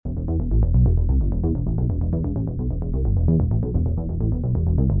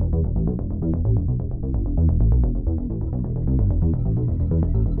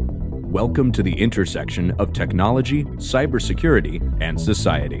Welcome to the intersection of technology, cybersecurity, and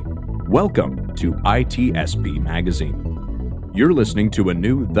society. Welcome to ITSP Magazine. You're listening to a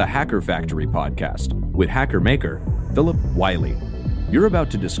new The Hacker Factory podcast with hacker maker Philip Wiley. You're about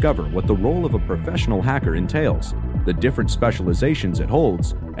to discover what the role of a professional hacker entails, the different specializations it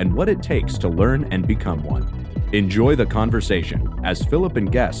holds, and what it takes to learn and become one. Enjoy the conversation as Philip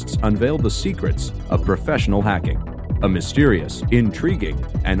and guests unveil the secrets of professional hacking, a mysterious, intriguing,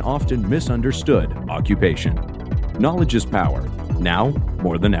 and often misunderstood occupation. Knowledge is power, now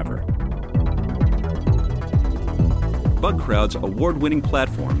more than ever. Bugcrowd's award-winning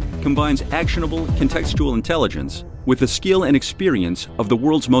platform combines actionable contextual intelligence with the skill and experience of the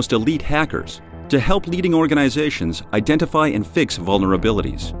world's most elite hackers to help leading organizations identify and fix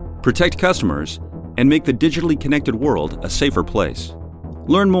vulnerabilities, protect customers, and make the digitally connected world a safer place.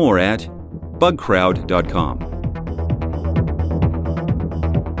 Learn more at bugcrowd.com.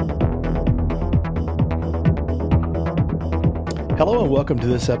 Hello and welcome to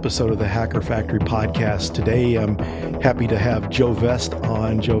this episode of the Hacker Factory podcast. Today I'm happy to have Joe Vest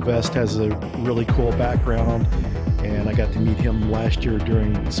on. Joe Vest has a really cool background, and I got to meet him last year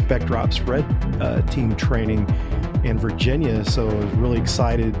during SpectropS Red Team training in Virginia, so I was really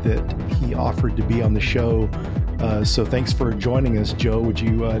excited that he offered to be on the show. So thanks for joining us, Joe. Would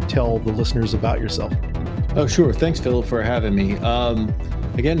you tell the listeners about yourself? Oh, sure. Thanks, Philip, for having me.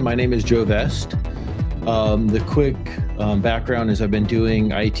 Again, my name is Joe Vest. The quick background is I've been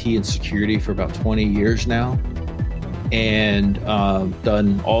doing IT and security for about 20 years now, and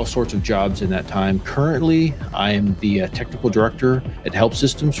done all sorts of jobs in that time. Currently, I am the technical director at Help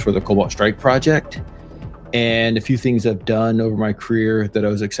Systems for the Cobalt Strike project. And a few things I've done over my career that I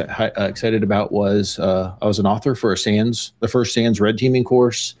was excited about was I was an author for the first SANS Red Teaming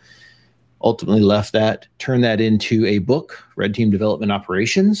course. Ultimately left that, turned that into a book, Red Team Development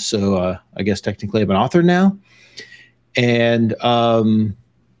Operations. So I guess technically I'm an author now. And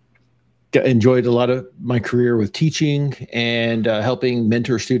enjoyed a lot of my career with teaching and helping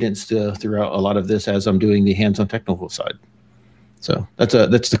mentor students throughout a lot of this as I'm doing the hands-on technical side. So that's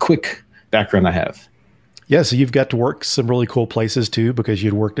the quick background I have. Yeah, so you've got to work some really cool places too, because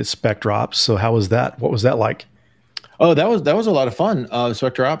you'd worked at SpectropS. So how was that? What was that like? Oh, that was a lot of fun.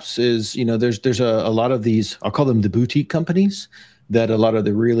 SpectropS is, there's a lot of these, I'll call them the boutique companies, that a lot of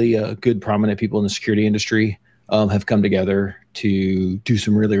the really good, prominent people in the security industry have come together to do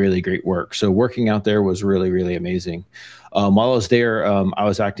some really, really great work. So working out there was really, really amazing. While I was there, I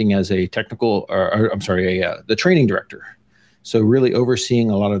was acting as a the training director. So really overseeing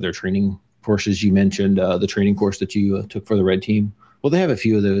a lot of their training courses. You mentioned the training course that you took for the Red Team. Well, they have a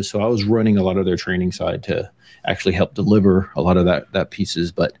few of those. So I was running a lot of their training side to actually help deliver a lot of that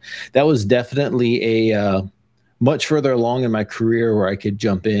pieces. But that was definitely a much further along in my career where I could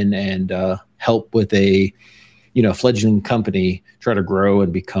jump in and help with a fledgling company try to grow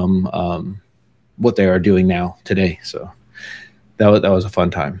and become what they are doing now today. So that was a fun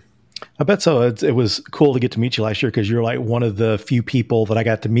time. I bet so. It was cool to get to meet you last year, because you're like one of the few people that I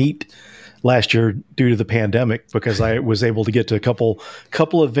got to meet last year due to the pandemic, because I was able to get to a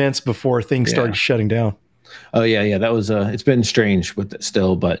couple events before things started shutting down. Oh yeah. That was it's been strange with it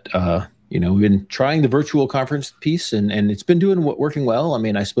still, but we've been trying the virtual conference piece, and it's been working well. I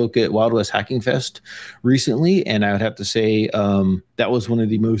mean, I spoke at Wild West Hacking Fest recently, and I would have to say that was one of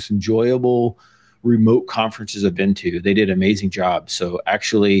the most enjoyable remote conferences I've been to. They did an amazing job. So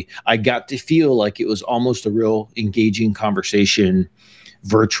actually, I got to feel like it was almost a real engaging conversation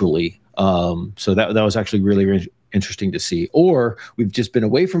virtually. So that was actually really, really interesting to see. Or we've just been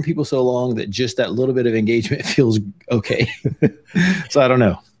away from people so long that just that little bit of engagement feels okay. So I don't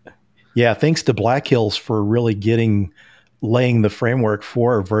know. Yeah, thanks to Black Hills for really laying the framework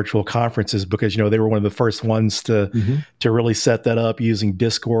for virtual conferences, because they were one of the first ones to really set that up using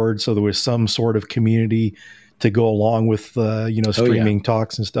Discord, so there was some sort of community to go along with streaming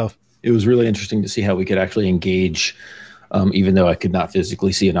talks and stuff. It was really interesting to see how we could actually engage, even though I could not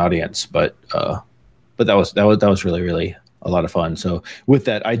physically see an audience. But that was really, really a lot of fun. So with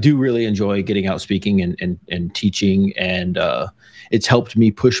that, I do really enjoy getting out speaking and teaching, and it's helped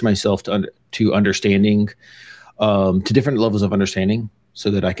me push myself to understanding, to different levels of understanding, so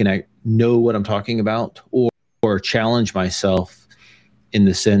that I can know what I'm talking about, or challenge myself in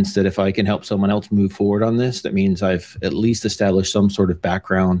the sense that if I can help someone else move forward on this, that means I've at least established some sort of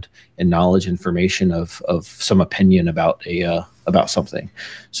background and knowledge, information of some opinion about something.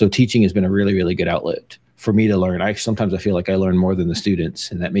 So teaching has been a really, really good outlet for me to learn. Sometimes I feel like I learn more than the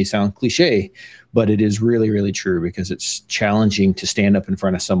students, and that may sound cliche, but it is really, really true, because it's challenging to stand up in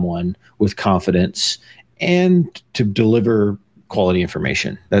front of someone with confidence and to deliver quality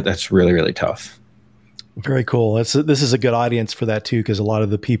information. That's really, really tough. Very cool. This is a good audience for that too, because a lot of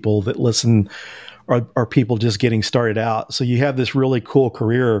the people that listen are people just getting started out. So you have this really cool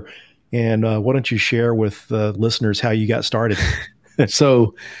career, and why don't you share with the listeners how you got started?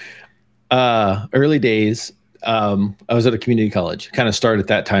 So early days, I was at a community college, kind of started at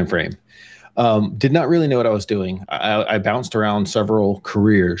that time frame. Did not really know what I was doing. I bounced around several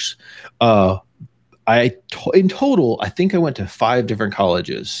careers. In total, I think I went to 5 different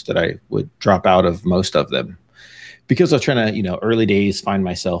colleges that I would drop out of most of them because I was trying to, early days, find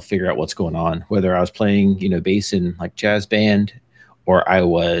myself, figure out what's going on, whether I was playing, bass in like jazz band, or I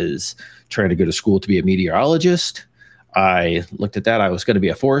was trying to go to school to be a meteorologist. I looked at that. I was going to be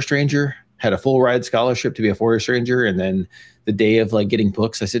a forest ranger, had a full ride scholarship to be a forest ranger. And then the day of like getting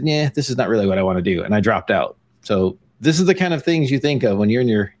books, I said, yeah, this is not really what I want to do. And I dropped out. So this is the kind of things you think of when you're in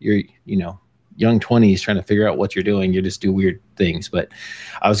your young 20s trying to figure out what you're doing. You just do weird things. But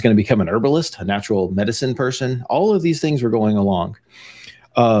I was going to become an herbalist, a natural medicine person. All of these things were going along.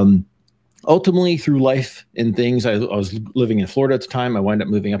 Ultimately, through life and things, I was living in Florida at the time. I wound up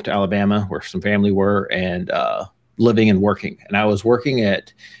moving up to Alabama where some family were, and living and working. And I was working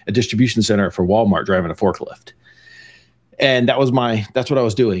at a distribution center for Walmart, driving a forklift. And that's what I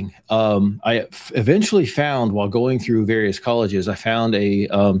was doing. I eventually found, while going through various colleges, I found a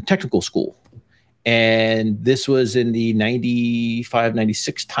technical school. And this was in the 95,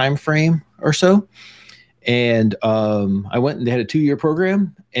 96 time frame or so. And I went, and they had a 2-year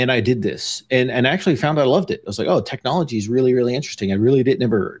program, and I did this and actually found I loved it. I was like, oh, technology is really, really interesting. I really didn't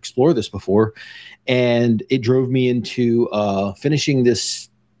ever explore this before. And it drove me into finishing this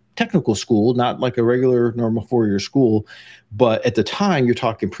technical school, not like a regular normal 4-year school. But at the time, you're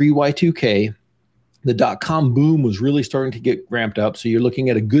talking pre-Y2K, the .com boom was really starting to get ramped up. So you're looking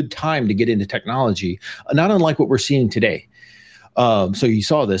at a good time to get into technology, not unlike what we're seeing today. So you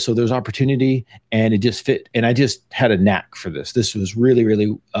saw this, so there's opportunity, and it just fit. And I just had a knack for this. This was really,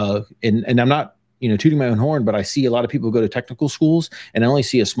 really, and I'm not, tooting my own horn, but I see a lot of people go to technical schools, and I only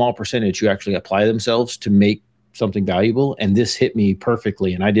see a small percentage who actually apply themselves to make something valuable. And this hit me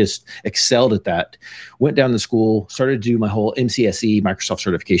perfectly. And I just excelled at that. Went down to school, started to do my whole MCSE Microsoft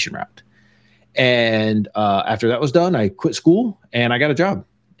certification route. And after that was done, I quit school and I got a job,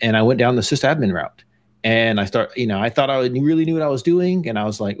 and I went down the sysadmin route. And I thought I really knew what I was doing. And I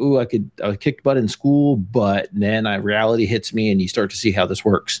was like, I kicked butt in school, but then reality hits me, and you start to see how this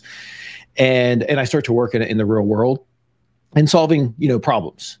works. And I start to work in the real world and solving,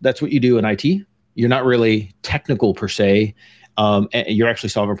 problems. That's what you do in IT. You're not really technical per se. And you're actually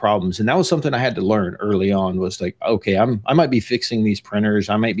solving problems. And that was something I had to learn early on, was like, okay, I might be fixing these printers.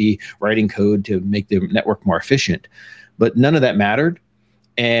 I might be writing code to make the network more efficient, but none of that mattered.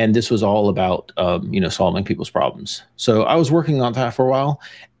 And this was all about, solving people's problems. So I was working on that for a while.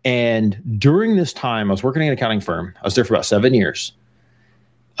 And during this time, I was working in an accounting firm. I was there for about 7 years.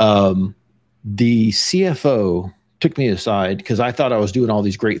 The CFO took me aside because I thought I was doing all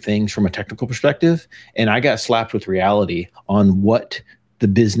these great things from a technical perspective. And I got slapped with reality on what the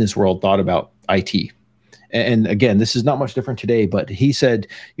business world thought about IT. And again, this is not much different today, but he said,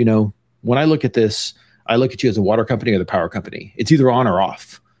 when I look at this, I look at you as a water company or the power company. It's either on or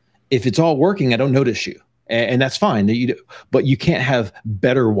off. If it's all working, I don't notice you. And that's fine. But you can't have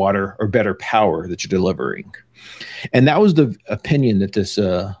better water or better power that you're delivering. And that was the opinion that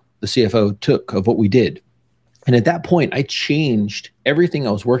the CFO took of what we did. And at that point, I changed everything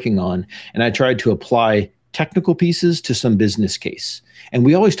I was working on, and I tried to apply technical pieces to some business case. And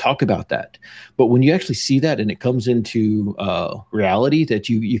we always talk about that. But when you actually see that and it comes into reality, that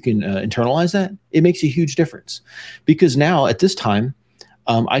you can internalize that, it makes a huge difference. Because now at this time,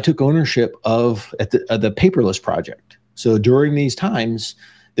 I took ownership of the paperless project. So during these times,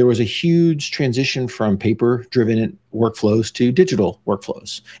 there was a huge transition from paper-driven workflows to digital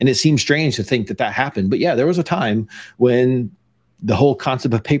workflows. And it seems strange to think that happened. But yeah, there was a time when the whole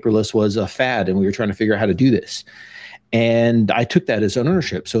concept of paperless was a fad, and we were trying to figure out how to do this. And I took that as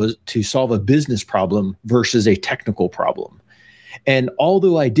ownership. So as to solve a business problem versus a technical problem. And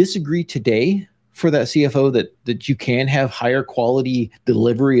although I disagree today for that CFO that you can have higher quality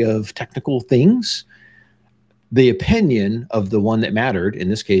delivery of technical things, the opinion of the one that mattered, in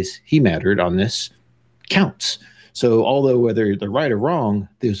this case, he mattered on this, counts. So although whether they're right or wrong,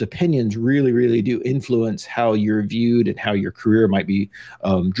 those opinions really, really do influence how you're viewed and how your career might be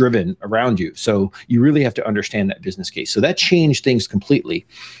driven around you. So you really have to understand that business case. So that changed things completely,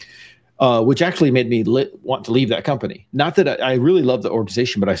 which actually made me want to leave that company. Not that I really love the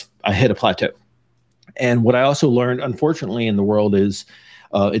organization, but I hit a plateau. And what I also learned, unfortunately, in the world is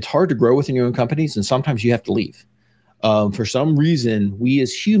it's hard to grow within your own companies, and sometimes you have to leave. For some reason, we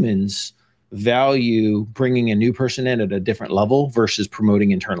as humans value bringing a new person in at a different level versus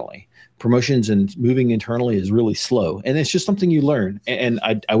promoting internally. Promotions and moving internally is really slow, and it's just something you learn. And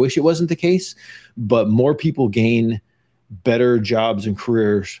I wish it wasn't the case, but more people gain better jobs and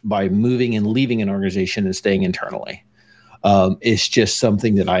careers by moving and leaving an organization and staying internally. It's just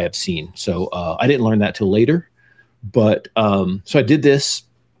something that I have seen. So I didn't learn that till later, but so I did this.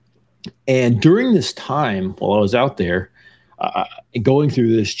 And during this time, while I was out there, going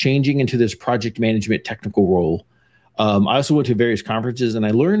through this, changing into this project management technical role, I also went to various conferences, and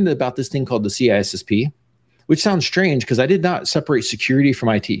I learned about this thing called the CISSP, which sounds strange because I did not separate security from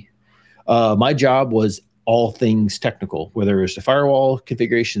IT. My job was all things technical, whether it was the firewall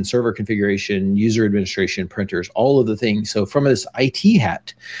configuration, server configuration, user administration, printers, all of the things. So from this IT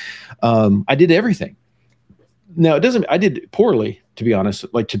hat, I did everything. Now, I did poorly, to be honest,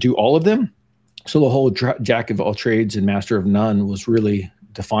 like to do all of them. So the whole jack of all trades and master of none was really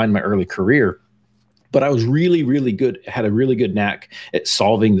defined my early career. But I was really, really good, had a really good knack at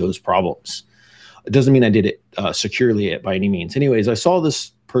solving those problems. It doesn't mean I did it securely by any means. Anyways, I saw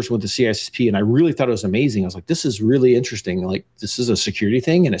this person with the CISSP, and I really thought it was amazing. I was like, this is really interesting. Like, this is a security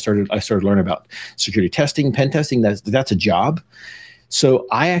thing. And I started learning about security testing, pen testing. That's a job. So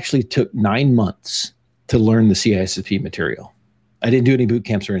I actually took 9 months to learn the CISSP material. I didn't do any boot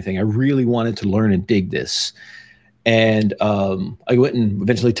camps or anything. I really wanted to learn and dig this. And I went and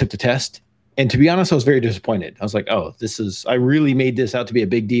eventually took the test. And to be honest, I was very disappointed. I was like, oh, I really made this out to be a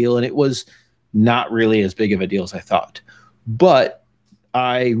big deal. And it was not really as big of a deal as I thought. But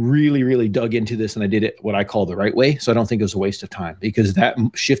I really, really dug into this, and I did it what I call the right way. So I don't think it was a waste of time, because that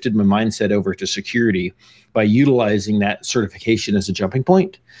shifted my mindset over to security by utilizing that certification as a jumping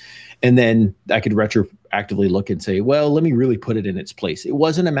point. And then I could retroactively look and say, well, let me really put it in its place. It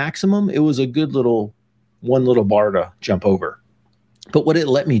wasn't a maximum. It was a good one little bar to jump over. But what it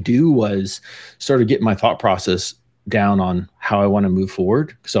let me do was sort of get my thought process down on how I want to move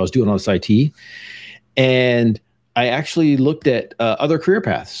forward, because I was doing all this IT. And I actually looked at other career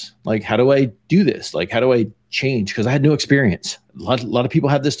paths. Like, how do I do this? Like, how do I change? Because I had no experience. A lot of people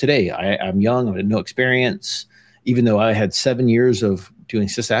have this today. I'm young. I had no experience. Even though I had 7 years of doing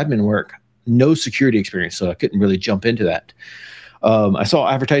sysadmin work, no security experience. So I couldn't really jump into that. I saw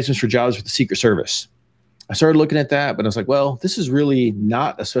advertisements for jobs with the Secret Service. I started looking at that, but I was like, well, this is really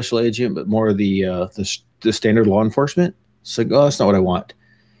not a special agent, but more the standard law enforcement. So oh, that's not what I want.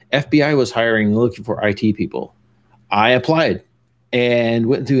 FBI was looking for IT people. I applied and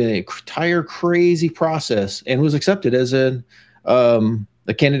went through an entire crazy process and was accepted as a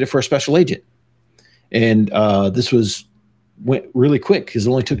candidate for a special agent. And this went really quick, because it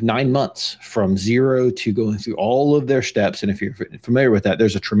only took 9 months from zero to going through all of their steps. And if you're familiar with that,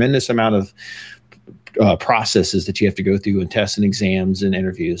 there's a tremendous amount of processes that you have to go through, and tests and exams and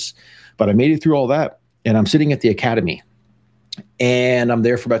interviews. But I made it through all that, and I'm sitting at the academy, and I'm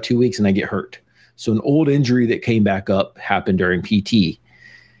there for about 2 weeks, and I get hurt. So an old injury that came back up happened during PT.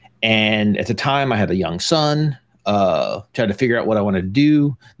 And at the time I had a young son, tried to figure out what I wanted to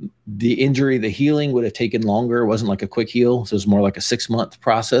do. The injury, the healing would have taken longer. It wasn't like a quick heal. So it was more like a 6-month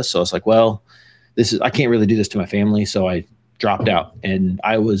process. So I was like, well, I can't really do this to my family. So I dropped out, and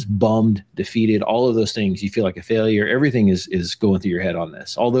I was bummed, defeated, all of those things. You feel like a failure. Everything is going through your head on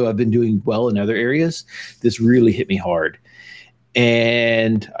this. Although I've been doing well in other areas, this really hit me hard.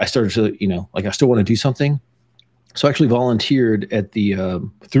 And I started to, I still want to do something. So I actually volunteered at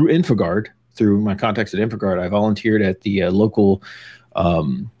through Infogard, through my contacts at Infogard. I volunteered at the local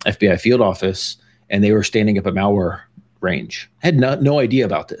FBI field office, and they were standing up a malware range. I had no idea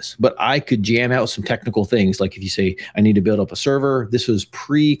about this, but I could jam out some technical things. Like if you say, I need to build up a server, this was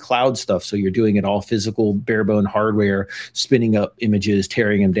pre-cloud stuff. So you're doing it all physical, bare bone hardware, spinning up images,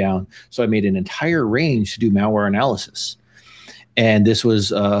 tearing them down. So I made an entire range to do malware analysis. And this was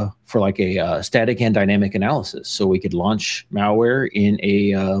for like a static and dynamic analysis. So we could launch malware in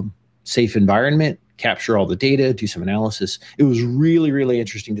a safe environment, capture all the data, do some analysis. It was really, really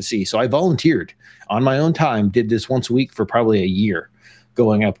interesting to see. So I volunteered on my own time, did this once a week for probably a year,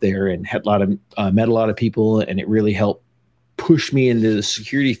 going up there, and had met a lot of people, and it really helped push me into the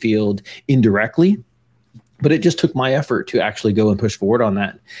security field indirectly. But it just took my effort to actually go and push forward on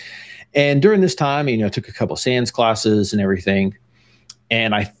that. And during this time, I took a couple SANS classes and everything.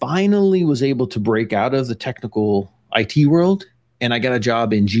 And I finally was able to break out of the technical IT world, and I got a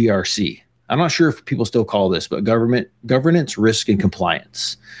job in GRC. I'm not sure if people still call this, but governance, risk, and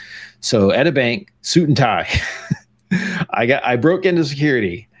compliance. So at a bank, suit and tie, I broke into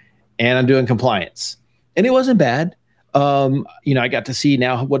security, and I'm doing compliance, and it wasn't bad. I got to see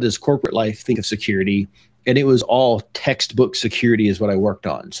now, what does corporate life think of security? And it was all textbook security is what I worked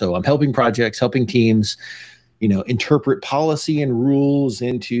on. So I'm helping projects, helping teams, interpret policy and rules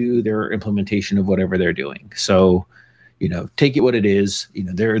into their implementation of whatever they're doing. So, take it what it is.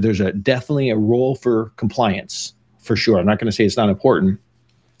 There's definitely a role for compliance for sure. I'm not going to say it's not important,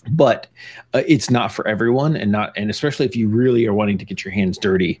 but it's not for everyone, and especially if you really are wanting to get your hands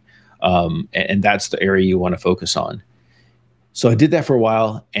dirty, and that's the area you want to focus on. So I did that for a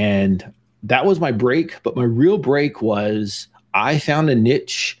while, and that was my break. But my real break was I found a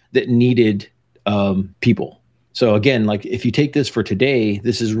niche that needed people. So again, like if you take this for today,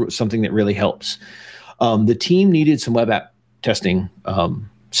 this is something that really helps. The team needed some web app testing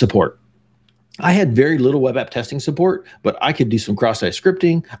support. I had very little web app testing support, but I could do some cross-site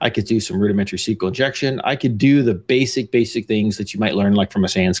scripting. I could do some rudimentary SQL injection. I could do the basic things that you might learn like from a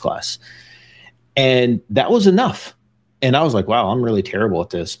SANS class. And that was enough. And I was like, wow, I'm really terrible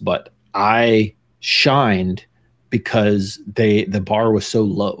at this, but I shined because the bar was so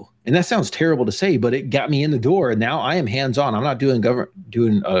low. And that sounds terrible to say, but it got me in the door. And now I am hands-on. I'm not doing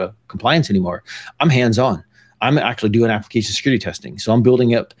compliance anymore. I'm hands-on. I'm actually doing application security testing. So I'm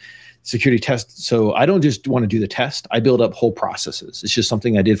building up security tests. So I don't just want to do the test. I build up whole processes. It's just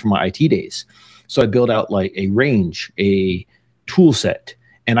something I did from my IT days. So I build out like a range, a tool set,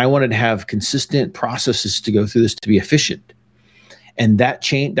 and I wanted to have consistent processes to go through this to be efficient. And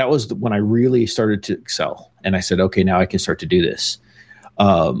that was when I really started to excel. And I said, okay, now I can start to do this.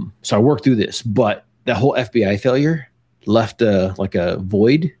 So I worked through this, but that whole FBI failure left a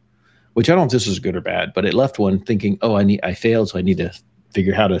void, which I don't know if this was good or bad, but it left one thinking, oh, I failed, so I need to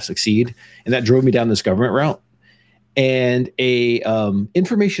figure how to succeed. And that drove me down this government route. And a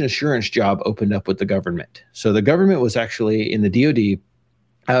information assurance job opened up with the government. So the government was actually in the DoD.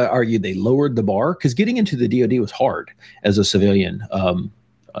 Argued they lowered the bar because getting into the DoD was hard as a civilian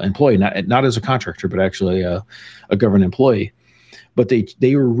employee, not as a contractor, but actually a government employee. But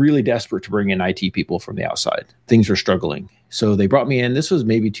they were really desperate to bring in IT people from the outside. Things were struggling. So they brought me in. This was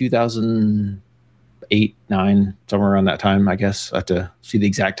maybe 2008, 9, somewhere around that time, I guess. I have to see the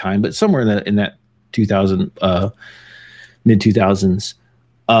exact time, but somewhere in that 2000, mid 2000s.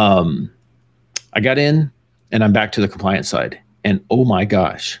 I got in and I'm back to the compliance side. And oh my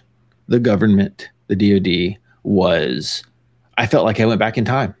gosh, the government, the DoD I felt like I went back in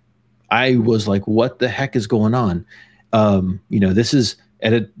time. I was like, what the heck is going on? This is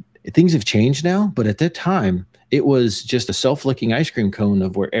things have changed now, but at that time it was just a self-licking ice cream cone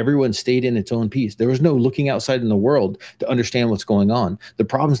of where everyone stayed in its own piece. There was no looking outside in the world to understand what's going on. The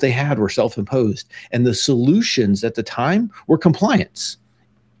problems they had were self-imposed, and the solutions at the time were compliance.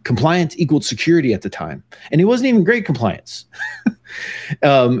 Compliance equaled security at the time. And it wasn't even great compliance.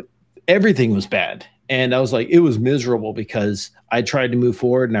 Everything was bad. And I was like, it was miserable because I tried to move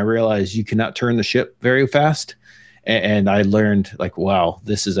forward and I realized you cannot turn the ship very fast. And I learned like, wow,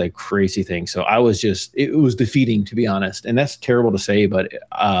 this is a crazy thing. So it was defeating, to be honest. And that's terrible to say, but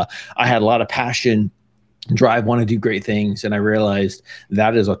I had a lot of passion, drive, want to do great things. And I realized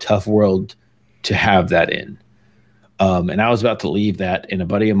that is a tough world to have that in. And I was about to leave that, and a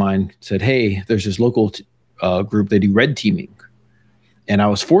buddy of mine said, hey, there's this local group, they do red teaming. And I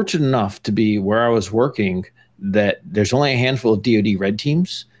was fortunate enough to be where I was working that there's only a handful of DoD red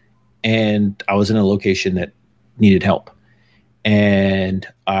teams, and I was in a location that needed help. And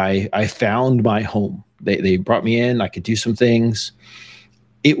I found my home. They brought me in, I could do some things.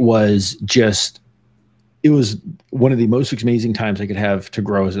 It was one of the most amazing times I could have to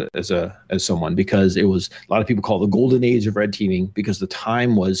grow as someone, because it was a lot of people call it the golden age of red teaming, because the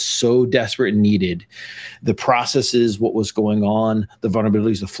time was so desperate and needed. The processes, what was going on, the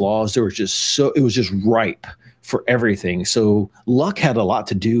vulnerabilities, the flaws, it was just ripe for everything. So luck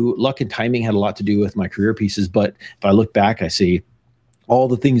and timing had a lot to do with my career pieces. But if I look back, I see all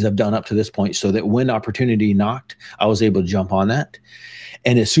the things I've done up to this point, so that when opportunity knocked, I was able to jump on that.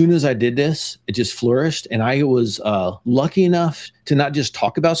 And as soon as I did this, it just flourished. And I was lucky enough to not just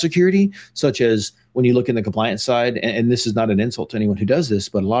talk about security, such as when you look in the compliance side, and this is not an insult to anyone who does this,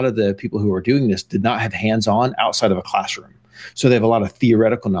 but a lot of the people who are doing this did not have hands-on outside of a classroom. So they have a lot of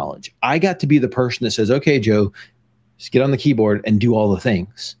theoretical knowledge. I got to be the person that says, okay, Joe, just get on the keyboard and do all the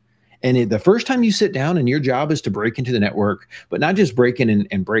things. And the first time you sit down and your job is to break into the network, but not just break in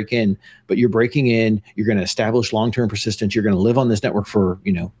and break in, but you're breaking in, you're going to establish long-term persistence. You're going to live on this network for,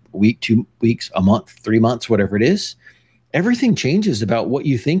 a week, 2 weeks, a month, 3 months, whatever it is. Everything changes about what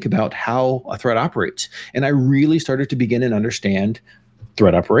you think about how a threat operates. And I really started to begin and understand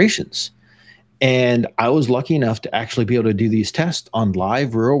threat operations. And I was lucky enough to actually be able to do these tests on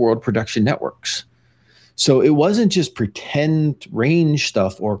live real-world production networks. So it wasn't just pretend range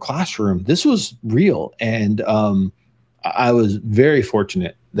stuff or classroom. This was real. And I was very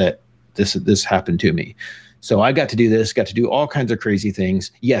fortunate that this happened to me. So I got to do this, got to do all kinds of crazy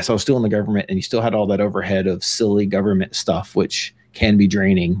things. Yes, I was still in the government, and you still had all that overhead of silly government stuff, which can be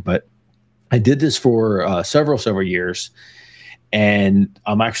draining. But I did this for several years. And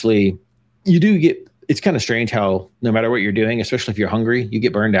you do get, it's kind of strange how no matter what you're doing, especially if you're hungry, you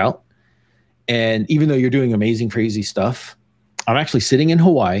get burned out. And even though you're doing amazing, crazy stuff, I'm actually sitting in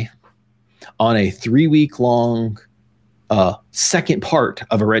Hawaii on a 3-week long second part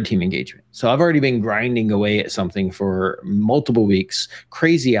of a red team engagement. So I've already been grinding away at something for multiple weeks,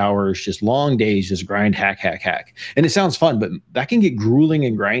 crazy hours, just long days, just grind, hack. And it sounds fun, but that can get grueling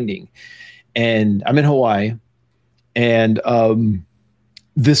and grinding. And I'm in Hawaii, and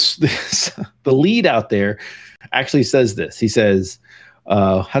this the lead out there actually says this. He says,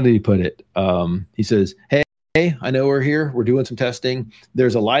 how did he put it? He says, hey, I know we're here. We're doing some testing.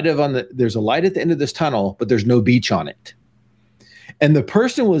 There's a light at the end of this tunnel, but there's no beach on it. And the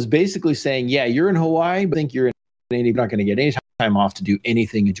person was basically saying, yeah, you're in Hawaii, but I think you're not going to get any time off to do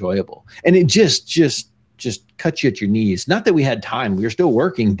anything enjoyable. And it just cuts you at your knees. Not that we had time. We were still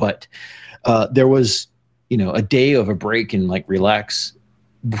working, but there was, a day of a break and like relax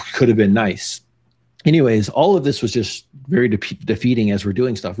could have been nice. Anyways, all of this was just very defeating as we're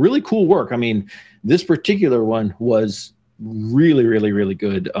doing stuff. Really cool work. I mean, this particular one was really, really, really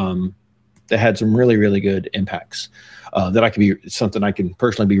good. That had some really, really good impacts something I can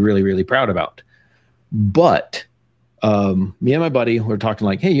personally be really, really proud about. But me and my buddy were talking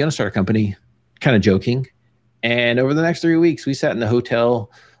like, hey, you want to start a company? Kind of joking. And over the next 3 weeks, we sat in the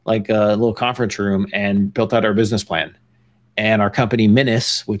hotel, like a little conference room, and built out our business plan. And our company,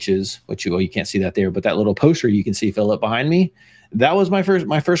 Menace, which you can't see that there, but that little poster you can see, Philip, behind me, that was my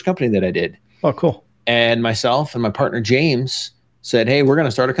first company that I did. Oh, cool. And myself and my partner, James, said, hey, we're going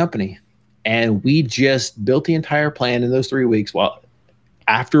to start a company. And we just built the entire plan in those 3 weeks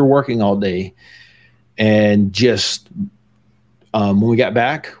after working all day. And just when we got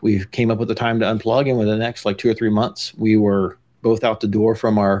back, we came up with the time to unplug. And within the next 2 or 3 months, we were both out the door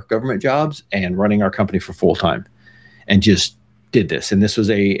from our government jobs and running our company for full time. And just did this. And this was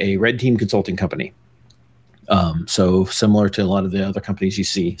a red team consulting company. So similar to a lot of the other companies you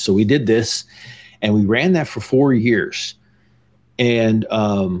see. So we did this, and we ran that for 4 years. And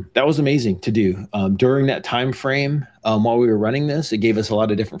that was amazing to do. During that time frame, while we were running this, it gave us a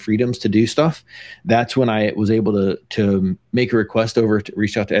lot of different freedoms to do stuff. That's when I was able to make a request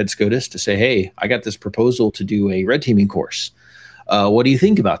reach out to Ed Scotus to say, hey, I got this proposal to do a red teaming course. What do you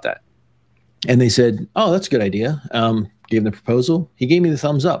think about that? And they said, oh, that's a good idea. Gave him the proposal. He gave me the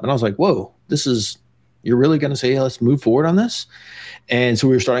thumbs up. And I was like, whoa, you're really going to say, let's move forward on this? And so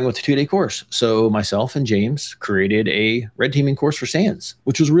we were starting with a 2-day course. So myself and James created a red teaming course for SANS,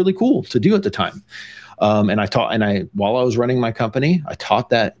 which was really cool to do at the time. And while I was running my company, I taught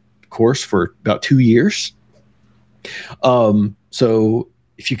that course for about 2 years. So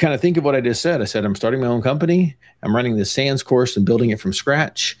if you kind of think of what I just said, I said, I'm starting my own company. I'm running the SANS course and building it from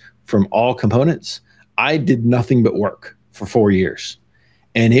scratch, from all components. I did nothing but work for 4 years.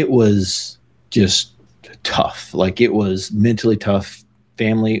 And it was just tough. It was mentally tough.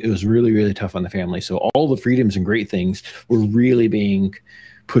 Family, it was really, really tough on the family. So all the freedoms and great things were really being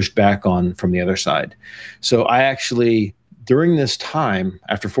pushed back on from the other side. So I actually, during this time,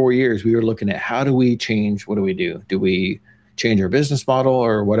 after 4 years, we were looking at how do we change? What do we do? Do we change our business model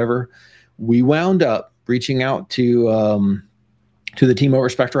or whatever? We wound up reaching out to the team over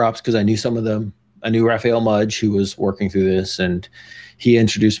Spectra Ops because I knew some of them. I knew Raphael Mudge, who was working through this, and he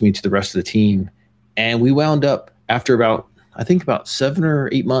introduced me to the rest of the team. And we wound up, after about 7 or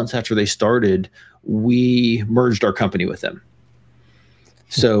 8 months after they started, we merged our company with them.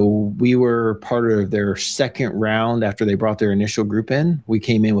 So we were part of their second round after they brought their initial group in. We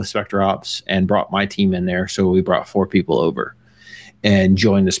came in with Spectra Ops and brought my team in there. So we brought 4 people over and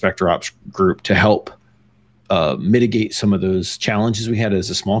joined the Spectra Ops group to help mitigate some of those challenges we had as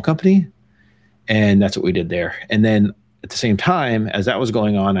a small company. And that's what we did there. And then at the same time, as that was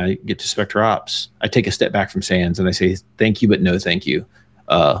going on, I get to Spectra Ops. I take a step back from SANS and I say, thank you, but no thank you.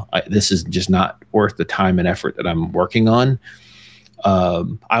 This is just not worth the time and effort that I'm working on.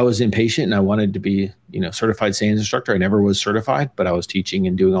 I was impatient and I wanted to be, certified SANS instructor. I never was certified, but I was teaching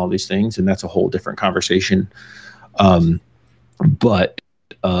and doing all these things. And that's a whole different conversation. So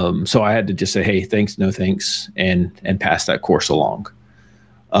I had to just say, hey, thanks, no thanks, and pass that course along.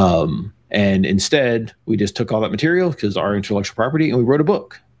 And instead, we just took all that material because our intellectual property, and we wrote a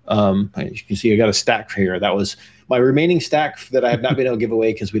book. As you can see, I got a stack here. That was my remaining stack that I have not been able to give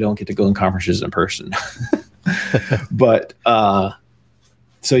away because we don't get to go in conferences in person. But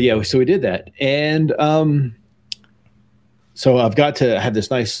so we did that, and so I've got to have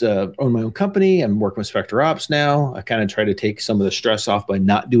this nice own my own company. I'm working with Spectre Ops now. I kind of try to take some of the stress off by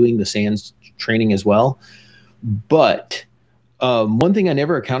not doing the SANS training as well. But one thing I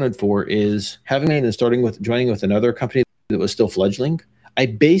never accounted for is having and joining with another company that was still fledgling. I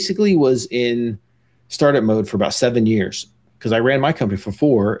basically was in startup mode for about 7 years because I ran my company for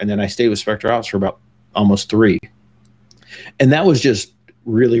 4, and then I stayed with Spectre Ops for about almost 3. And that was just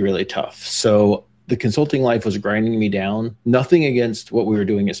really, really tough. So the consulting life was grinding me down. Nothing against what we were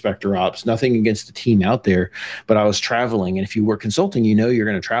doing at Spectre Ops, nothing against the team out there, but I was traveling. And if you work consulting, you know you're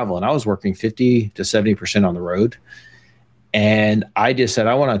going to travel. And I was working 50 to 70% on the road. And I just said,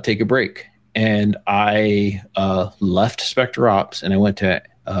 I want to take a break. And I left Spectre Ops and I went to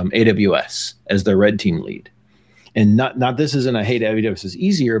AWS as the red team lead. And not this isn't a hate AWS is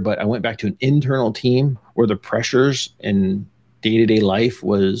easier, but I went back to an internal team where the pressures and day-to-day life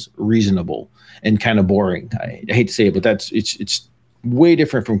was reasonable and kind of boring. I hate to say it, but it's way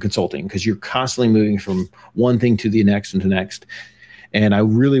different from consulting because you're constantly moving from one thing to the next and to next. And I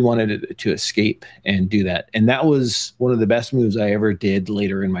really wanted to escape and do that. And that was one of the best moves I ever did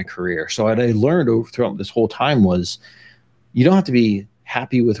later in my career. So what I learned throughout this whole time was you don't have to be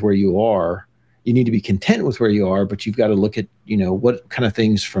happy with where you are. You need to be content with where you are, but you've got to look at, what kind of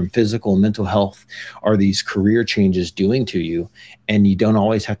things from physical and mental health are these career changes doing to you? And you don't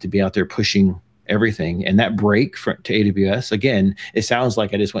always have to be out there pushing everything. And that break to AWS, again, it sounds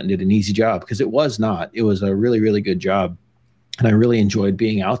like I just went and did an easy job because it was not. It was a really, really good job. And I really enjoyed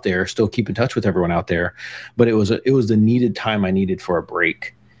being out there, still keep in touch with everyone out there. But it was the needed time I needed for a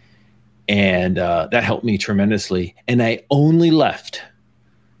break. And that helped me tremendously. And I only left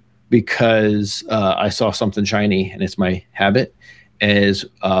because I saw something shiny, and it's my habit, is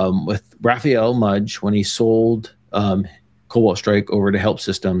with Raphael Mudge, when he sold Cobalt Strike over to Help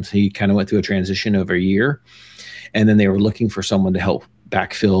Systems, he kind of went through a transition over a year, and then they were looking for someone to help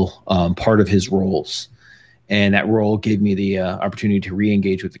backfill part of his roles. And that role gave me the opportunity to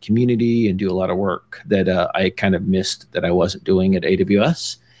re-engage with the community and do a lot of work that I kind of missed that I wasn't doing at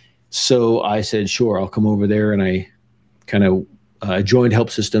AWS. So I said, sure, I'll come over there, and I kind of joined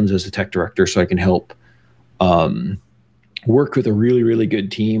Help Systems as a tech director so I can help work with a really, really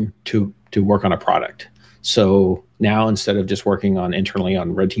good team to work on a product. So now instead of just working internally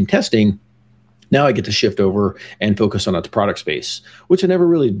on red team testing, now I get to shift over and focus on the product space, which I never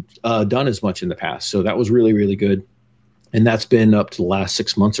really done as much in the past. So that was really, really good. And that's been up to the last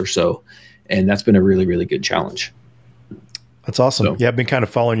 6 months or so. And that's been a really, really good challenge. That's awesome. So, yeah, I've been kind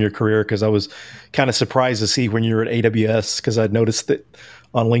of following your career because I was kind of surprised to see when you were at AWS because I'd noticed that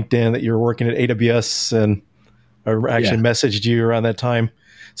on LinkedIn that you were working at AWS, and I actually messaged you around that time.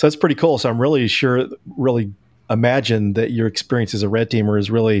 So that's pretty cool. So I'm really imagine that your experience as a red teamer has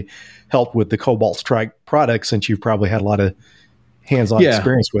really helped with the Cobalt Strike product since you've probably had a lot of hands-on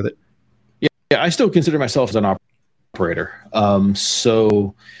experience with it. Yeah, I still consider myself as an operator.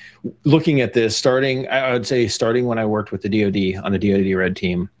 So looking at this, I would say starting when I worked with the DoD on the DoD red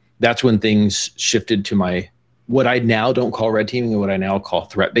team, that's when things shifted to what I now don't call red teaming and what I now call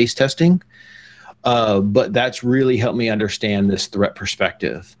threat-based testing. But that's really helped me understand this threat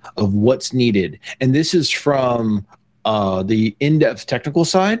perspective of what's needed. And this is from the in-depth technical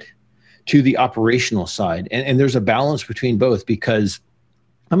side to the operational side. And there's a balance between both because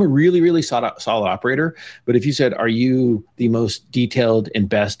I'm a really, really solid operator. But if you said, are you the most detailed and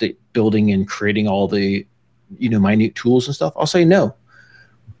best at building and creating all the, minute tools and stuff? I'll say no.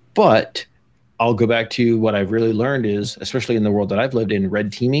 But I'll go back to what I've really learned is, especially in the world that I've lived in,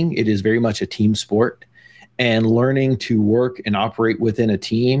 red teaming, it is very much a team sport. And learning to work and operate within a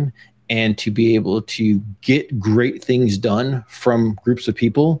team and to be able to get great things done from groups of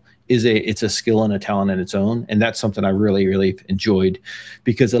people it's a skill and a talent in its own. And that's something I really, really enjoyed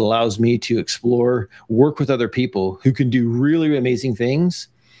because it allows me to explore, work with other people who can do really amazing things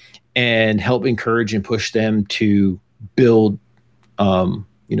and help encourage and push them to build,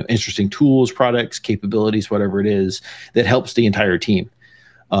 interesting tools, products, capabilities, whatever it is that helps the entire team.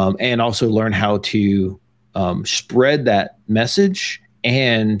 And also learn how to spread that message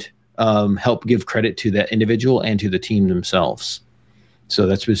and help give credit to that individual and to the team themselves. So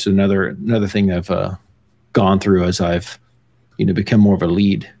that's just another thing I've gone through as I've, become more of a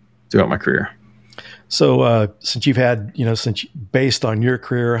lead throughout my career. So since you've had, based on your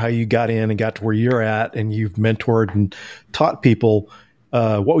career, how you got in and got to where you're at, and you've mentored and taught people,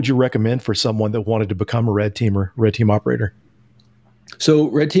 what would you recommend for someone that wanted to become a red team operator? So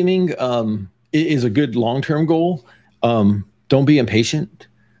red teaming is a good long-term goal. Don't be impatient.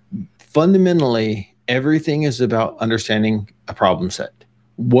 Fundamentally, everything is about understanding a problem set.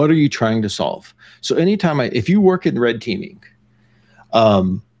 What are you trying to solve? So if you work in red teaming,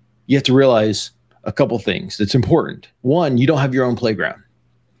 you have to realize a couple things that's important. One, you don't have your own playground.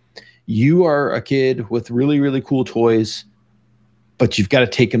 You are a kid with really, really cool toys, but you've got to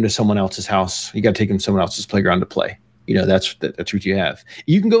take them to someone else's house. You got to take them to someone else's playground to play. That's what you have.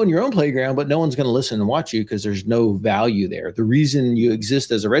 You can go in your own playground, but no one's going to listen and watch you because there's no value there. The reason you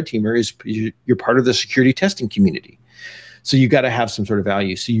exist as a red teamer is you're part of the security testing community. So you got to have some sort of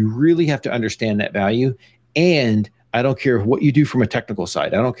value. So you really have to understand that value. And I don't care what you do from a technical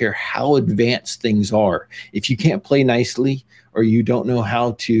side. I don't care how advanced things are. If you can't play nicely or you don't know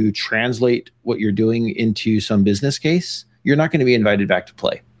how to translate what you're doing into some business case, you're not going to be invited back to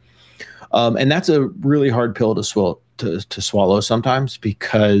play. And that's a really hard pill to swallow sometimes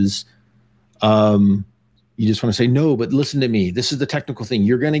because you just want to say, no, but listen to me. This is the technical thing.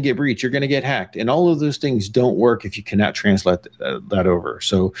 You're going to get breached. You're going to get hacked. And all of those things don't work if you cannot translate that over.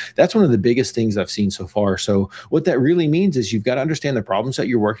 So that's one of the biggest things I've seen so far. So what that really means is you've got to understand the problems that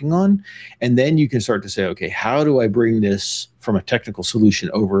you're working on. And then you can start to say, okay, how do I bring this from a technical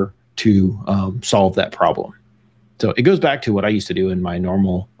solution over to solve that problem? So it goes back to what I used to do in my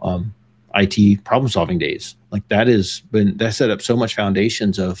normal IT problem solving days. Like that set up so much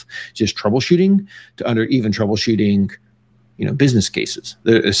foundations of just troubleshooting to even troubleshooting, business cases.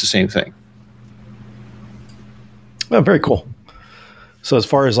 It's the same thing. Oh, very cool. So as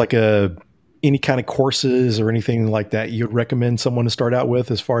far as like any kind of courses or anything like that, you'd recommend someone to start out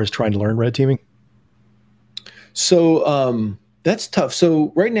with as far as trying to learn red teaming? So, that's tough.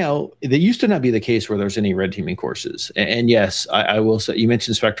 So right now, there used to not be the case where there's any red teaming courses. And yes, I will say, you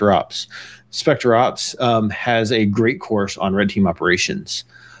mentioned Spectre Ops. Spectre Ops has a great course on red team operations.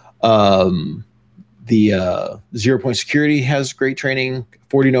 The 0 Point Security has great training.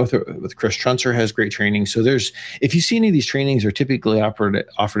 FortiNorth with Chris Trunzer has great training. So if you see any of these trainings are typically offered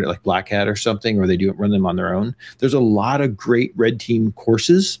at like Black Hat or something, or they run them on their own. There's a lot of great red team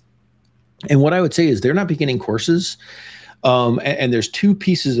courses. And what I would say is they're not beginning courses. And there's two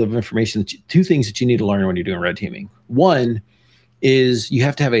pieces of information, two things that you need to learn when you're doing red teaming. One is you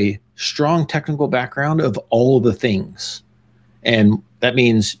have to have a strong technical background of all of the things. And that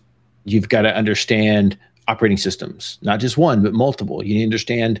means you've got to understand operating systems, not just one, but multiple. You need to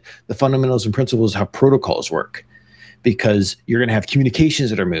understand the fundamentals and principles of how protocols work, because you're going to have communications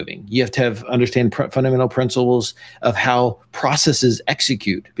that are moving. You have to understand fundamental principles of how processes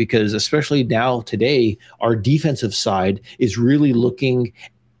execute, because especially now today, our defensive side is really looking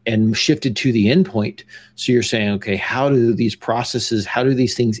and shifted to the endpoint. So you're saying, okay, how do these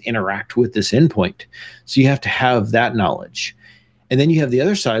things interact with this endpoint? So you have to have that knowledge. And then you have the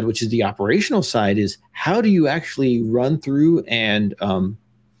other side, which is the operational side, is how do you actually run through and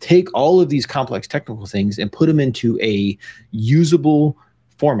take all of these complex technical things and put them into a usable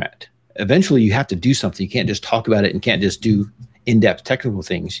format. Eventually, you have to do something. You can't just talk about it and can't just do in-depth technical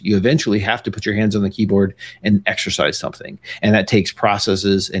things. You eventually have to put your hands on the keyboard and exercise something. And that takes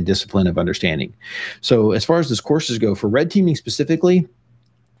processes and discipline of understanding. So as far as those courses go, for red teaming specifically,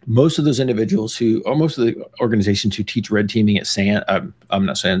 most of those individuals most of the organizations who teach red teaming at at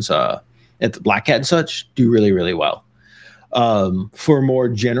the Black Hat and such do really, really well. For more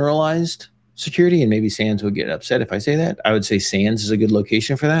generalized security, and maybe SANS would get upset if I say that, I would say SANS is a good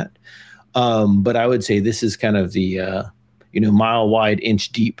location for that. But I would say this is kind of the, mile wide,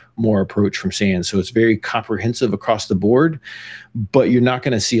 inch deep, more approach from SANS. So it's very comprehensive across the board, but you're not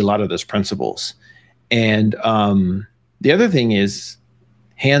going to see a lot of those principles. And the other thing is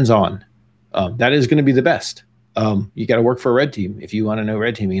hands-on. That is going to be the best. You got to work for a red team if you want to know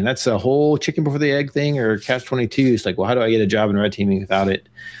red teaming. And that's a whole chicken before the egg thing, or catch-22. It's like, well, how do I get a job in red teaming without it?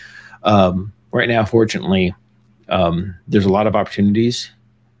 Right now, fortunately, there's a lot of opportunities.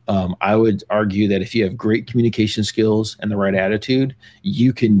 I would argue that if you have great communication skills and the right attitude,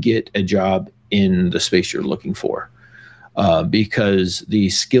 you can get a job in the space you're looking for, because the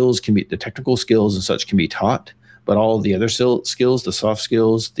technical skills and such can be taught, but all of the other skills, the soft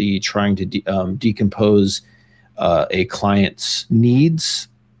skills, the trying to decompose a client's needs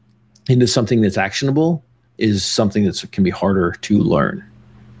into something that's actionable is something that can be harder to learn.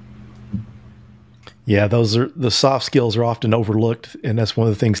 Yeah, the soft skills are often overlooked, and that's one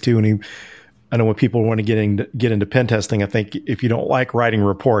of the things too. And I know when people want to get into pen testing, I think if you don't like writing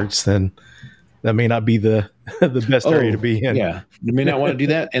reports, then that may not be the best area to be in. Yeah, you may not want to do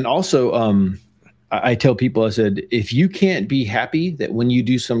that. And also, I tell people, I said, if you can't be happy that when you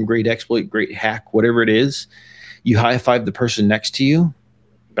do some great exploit, great hack, whatever it is, you high five the person next to you,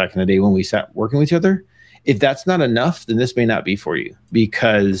 back in the day when we sat working with each other. If that's not enough, then this may not be for you,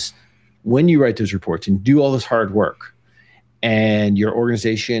 because when you write those reports and do all this hard work and your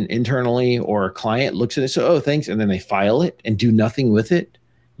organization internally or a client looks at it, so, oh, thanks, and then they file it and do nothing with it,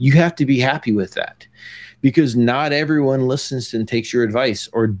 you have to be happy with that, because not everyone listens and takes your advice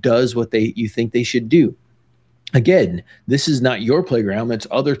or does what you think they should do. Again, this is not your playground, it's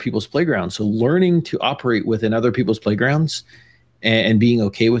other people's playground. So learning to operate within other people's playgrounds and being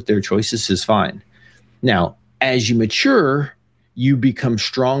okay with their choices is fine. Now, as you mature, you become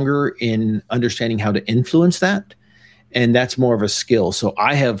stronger in understanding how to influence that. And that's more of a skill. So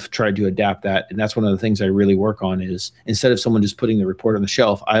I have tried to adapt that. And that's one of the things I really work on is, instead of someone just putting the report on the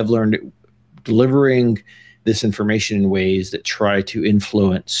shelf, I've learned delivering this information in ways that try to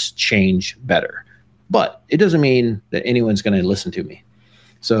influence change better. But it doesn't mean that anyone's going to listen to me.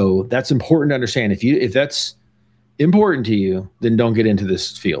 So that's important to understand. If that's important to you, then don't get into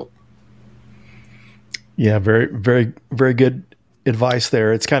this field. Yeah, very, very, very good advice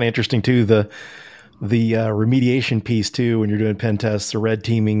there. It's kind of interesting too, the remediation piece too, when you're doing pen tests or red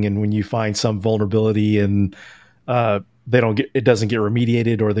teaming, and when you find some vulnerability and it doesn't get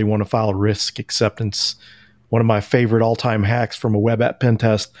remediated, or they want to file risk acceptance. One of my favorite all-time hacks from a web app pen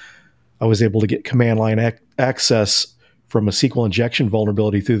test, I was able to get command line access from a SQL injection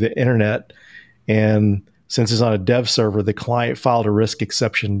vulnerability through the internet. And since it's on a dev server, the client filed a risk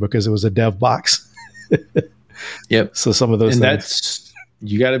exception because it was a dev box. Yep. So some of those things,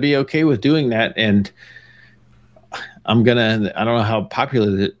 you got to be okay with doing that. And I don't know how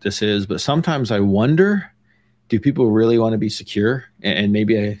popular this is, but sometimes I wonder, do people really want to be secure? And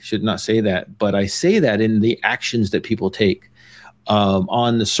maybe I should not say that, but I say that in the actions that people take.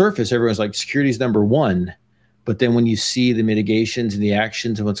 On the surface, everyone's like, security is number one. But then when you see the mitigations and the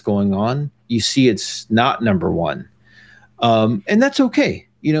actions and what's going on, you see it's not number one. And that's okay.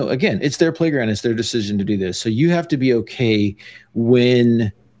 Again, it's their playground. It's their decision to do this. So you have to be okay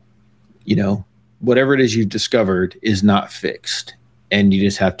when, whatever it is you've discovered is not fixed. And you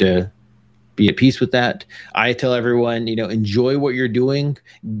just have to be at peace with that. I tell everyone, enjoy what you're doing,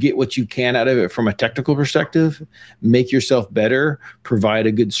 get what you can out of it from a technical perspective, make yourself better, provide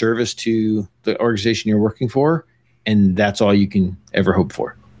a good service to the organization you're working for, and that's all you can ever hope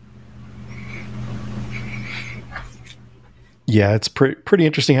for. Yeah, it's pretty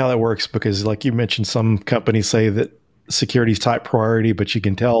interesting how that works, because like you mentioned, some companies say that security is top priority, but you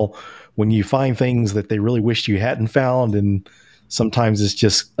can tell when you find things that they really wished you hadn't found, and sometimes it's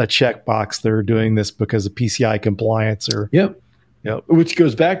just a checkbox. They're doing this because of PCI compliance or. Yep. Which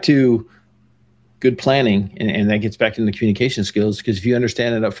goes back to good planning. And that gets back into the communication skills, because if you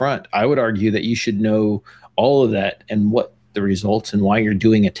understand it up front, I would argue that you should know all of that and what the results and why you're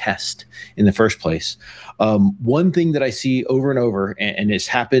doing a test in the first place. One thing that I see over and over, and it's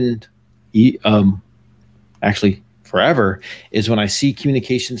happened actually forever, is when I see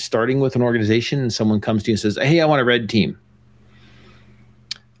communication starting with an organization and someone comes to you and says, hey, I want a red team.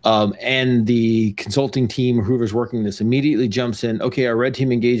 And the consulting team or whoever's working this immediately jumps in. Okay, our red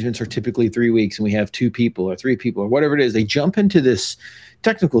team engagements are typically 3 weeks and we have 2 people or 3 people or whatever it is. They jump into this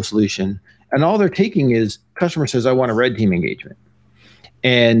technical solution, and all they're taking is customer says, I want a red team engagement.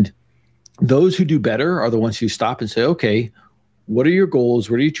 And those who do better are the ones who stop and say, okay, what are your goals?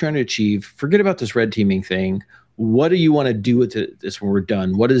 What are you trying to achieve? Forget about this red teaming thing. What do you want to do with this when we're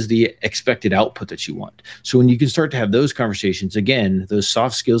done? What is the expected output that you want? So when you can start to have those conversations, again, those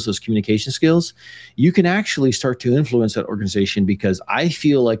soft skills, those communication skills, you can actually start to influence that organization, because I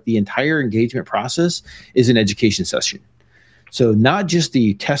feel like the entire engagement process is an education session. So not just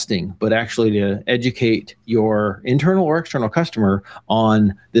the testing, but actually to educate your internal or external customer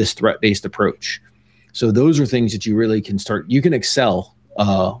on this threat-based approach. So those are things that you really can start. You can excel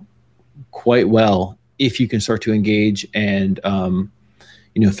quite well if you can start to engage and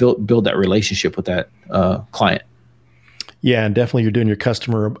build that relationship with that client. Yeah, and definitely you're doing your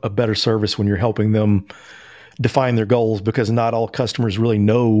customer a better service when you're helping them define their goals, because not all customers really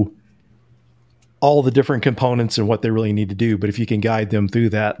know all the different components and what they really need to do. But if you can guide them through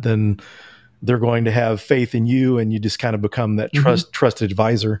that, then they're going to have faith in you, and you just kind of become that trusted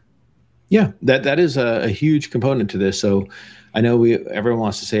advisor. Yeah, that is a huge component to this. So I know everyone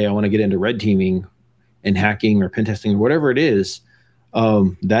wants to say, I want to get into red teaming and hacking or pen testing or whatever it is.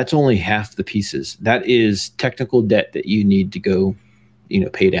 That's only half the pieces. That is technical debt that you need to go,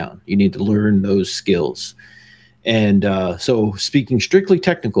 pay down. You need to learn those skills. And so speaking strictly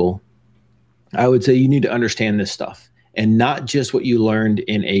technical, I would say you need to understand this stuff, and not just what you learned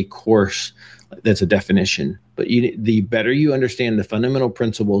in a course that's a definition, but the better you understand the fundamental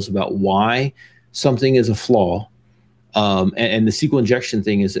principles about why something is a flaw, And the SQL injection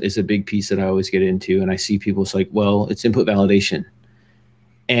thing is a big piece that I always get into. And I see people, it's like, well, it's input validation.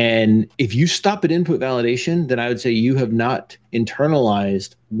 And if you stop at input validation, then I would say you have not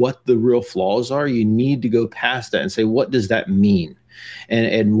internalized what the real flaws are. You need to go past that and say, what does that mean?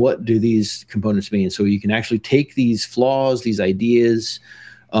 And what do these components mean? So you can actually take these flaws, these ideas,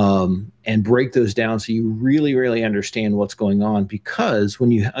 and break those down so you really, really understand what's going on. Because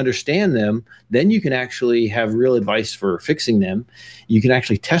when you understand them, then you can actually have real advice for fixing them. You can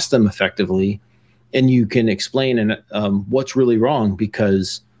actually test them effectively. And you can explain what's really wrong,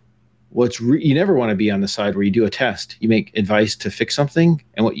 because you never want to be on the side where you do a test. You make advice to fix something,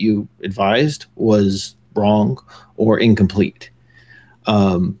 and what you advised was wrong or incomplete.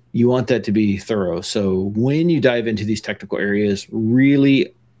 You want that to be thorough. So when you dive into these technical areas,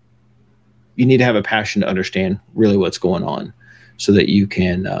 really, you need to have a passion to understand really what's going on, so that you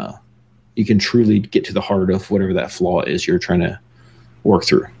can truly get to the heart of whatever that flaw is you're trying to work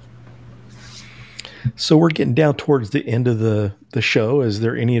through. So we're getting down towards the end of the show. Is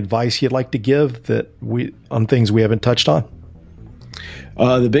there any advice you'd like to give on things we haven't touched on?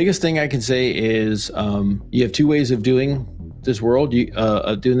 The biggest thing I can say is you have two ways of doing this world,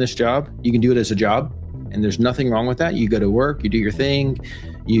 doing this job. You can do it as a job, and there's nothing wrong with that. You go to work, you do your thing,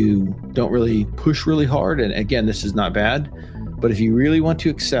 you don't really push really hard. And again, this is not bad, but if you really want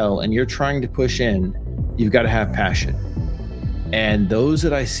to excel and you're trying to push in, you've got to have passion. And those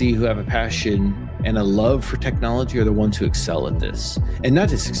that I see who have a passion and a love for technology are the ones who excel at this. And not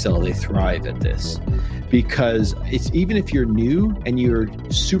just excel, they thrive at this. Because it's, even if you're new and you're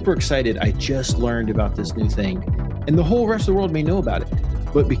super excited, I just learned about this new thing, and the whole rest of the world may know about it,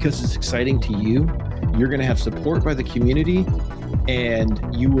 but because it's exciting to you, you're going to have support by the community,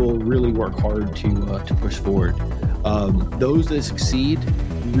 and you will really work hard to push forward. Those that succeed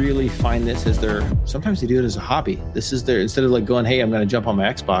really find this as sometimes they do it as a hobby. This is instead of like going, hey, I'm going to jump on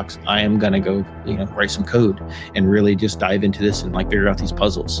my Xbox, I am going to go, write some code and really just dive into this and like figure out these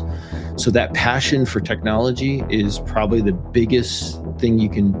puzzles. So that passion for technology is probably the biggest thing you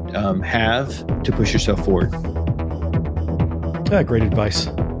can have to push yourself forward. Great advice.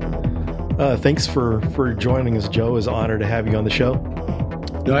 Thanks for joining us, Joe. It's an honor to have you on the show.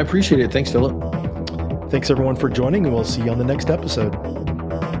 No, I appreciate it. Thanks, Philip. Thanks, everyone, for joining, and we'll see you on the next episode.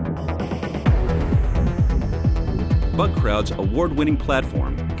 BugCrowd's award-winning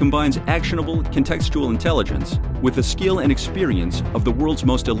platform combines actionable contextual intelligence with the skill and experience of the world's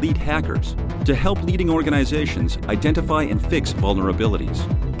most elite hackers to help leading organizations identify and fix vulnerabilities,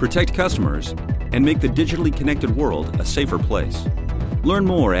 protect customers, and make the digitally connected world a safer place. Learn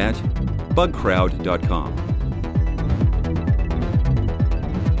more at bugcrowd.com.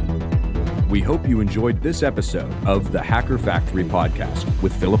 We hope you enjoyed this episode of the Hacker Factory podcast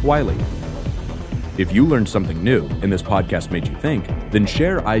with Philip Wiley. If you learned something new and this podcast made you think, then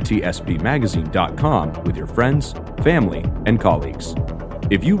share itspmagazine.com with your friends, family, and colleagues.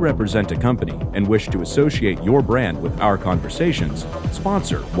 If you represent a company and wish to associate your brand with our conversations,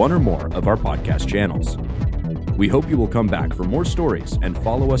 sponsor one or more of our podcast channels. We hope you will come back for more stories and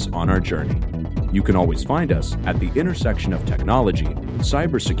follow us on our journey. You can always find us at the intersection of technology,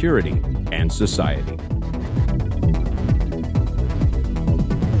 cybersecurity, and society.